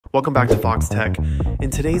Welcome back to Foxtecc. In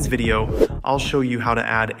today's video, I'll show you how to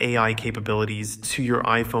add AI capabilities to your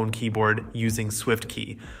iPhone keyboard using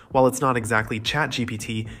SwiftKey. While it's not exactly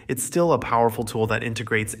ChatGPT, it's still a powerful tool that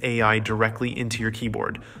integrates AI directly into your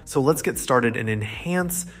keyboard. So let's get started and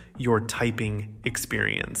enhance your typing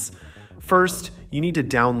experience. First, you need to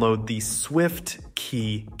download the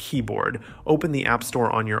SwiftKey keyboard. Open the App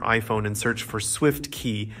Store on your iPhone and search for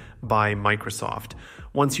SwiftKey by Microsoft.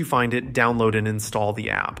 Once you find it, download and install the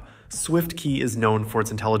app. SwiftKey is known for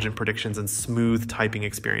its intelligent predictions and smooth typing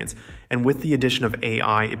experience, and with the addition of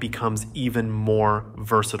AI, it becomes even more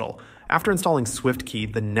versatile. After installing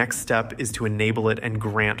SwiftKey, the next step is to enable it and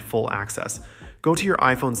grant full access. Go to your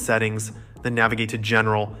iPhone settings, then navigate to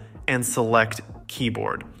General, and select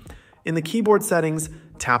Keyboard. In the keyboard settings,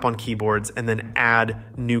 tap on Keyboards and then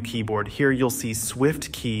Add New Keyboard. Here you'll see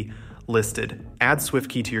SwiftKey listed. Add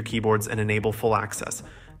SwiftKey to your keyboards and enable full access.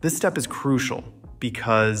 This step is crucial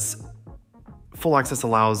because full access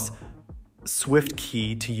allows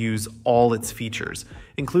SwiftKey to use all its features,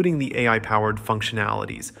 including the AI-powered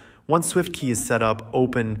functionalities. Once SwiftKey is set up,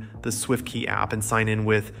 open the SwiftKey app and sign in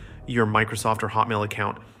with your Microsoft or Hotmail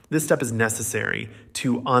account. This step is necessary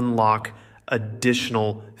to unlock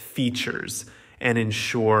additional features and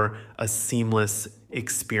ensure a seamless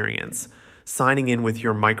experience. Signing in with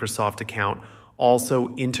your Microsoft account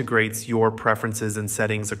also integrates your preferences and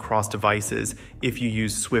settings across devices if you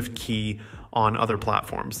use SwiftKey on other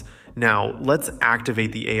platforms. Now, let's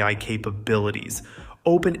activate the AI capabilities.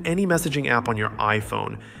 Open any messaging app on your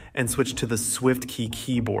iPhone and switch to the SwiftKey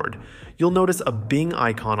keyboard. You'll notice a Bing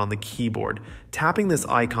icon on the keyboard. Tapping this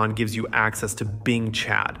icon gives you access to Bing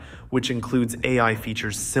Chat, which includes AI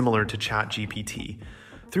features similar to ChatGPT.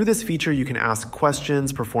 Through this feature, you can ask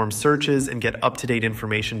questions, perform searches, and get up-to-date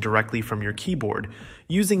information directly from your keyboard.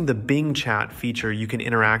 Using the Bing Chat feature, you can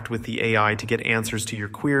interact with the AI to get answers to your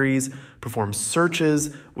queries, perform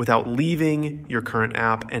searches without leaving your current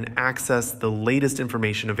app, and access the latest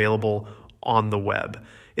information available on the web.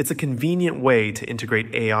 It's a convenient way to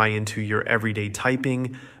integrate AI into your everyday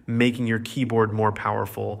typing, making your keyboard more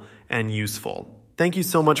powerful and useful. Thank you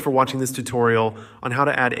so much for watching this tutorial on how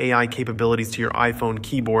to add AI capabilities to your iPhone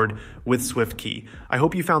keyboard with SwiftKey. I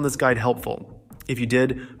hope you found this guide helpful. If you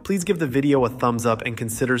did, please give the video a thumbs up and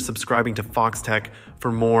consider subscribing to Foxtecc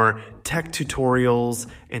for more tech tutorials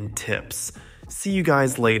and tips. See you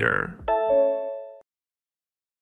guys later.